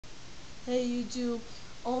Hey YouTube,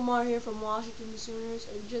 Omar here from Washington Sooners,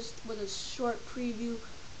 and just with a short preview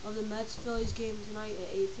of the Mets Phillies game tonight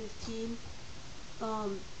at 8:15.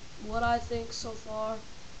 What I think so far.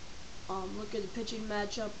 Look at the pitching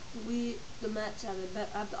matchup. The Mets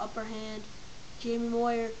have the upper hand. Jamie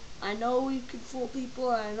Moyer. I know we can fool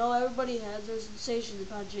people, and I know everybody has their sensations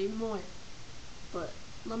about Jamie Moyer, but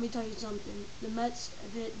let me tell you something. The Mets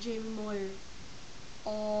have hit Jamie Moyer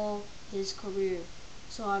all his career.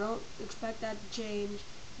 So I don't expect that to change.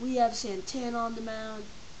 We have Santana on the mound.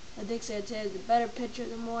 I think Santana is the better pitcher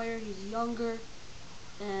than Moyer. He's younger,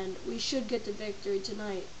 and we should get the victory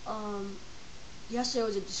tonight. Yesterday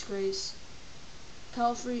was a disgrace.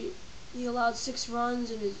 Pelfrey, he allowed 6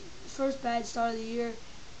 runs in his first bad start of the year,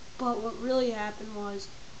 but what really happened was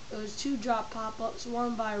it was 2 drop pop-ups,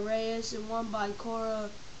 one by Reyes and one by Cora.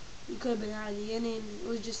 He could have been out of the inning. It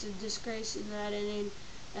was just a disgrace in that inning.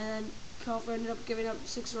 And then Pelfrey ended up giving up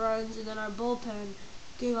 6 runs, and then our bullpen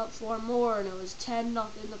gave up 4 more, and it was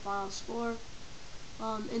 10-0 the final score.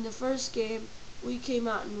 In the first game, we came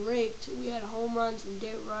out and raked. We had home runs from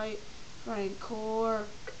David Wright, Ryan Core,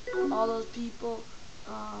 all those people.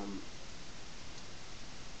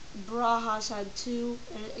 Barajas had 2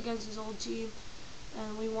 against his old team,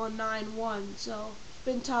 and we won 9-1. So it's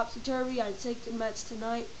been topsy-turvy. I'd take the Mets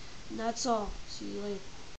tonight, and that's all. See you later.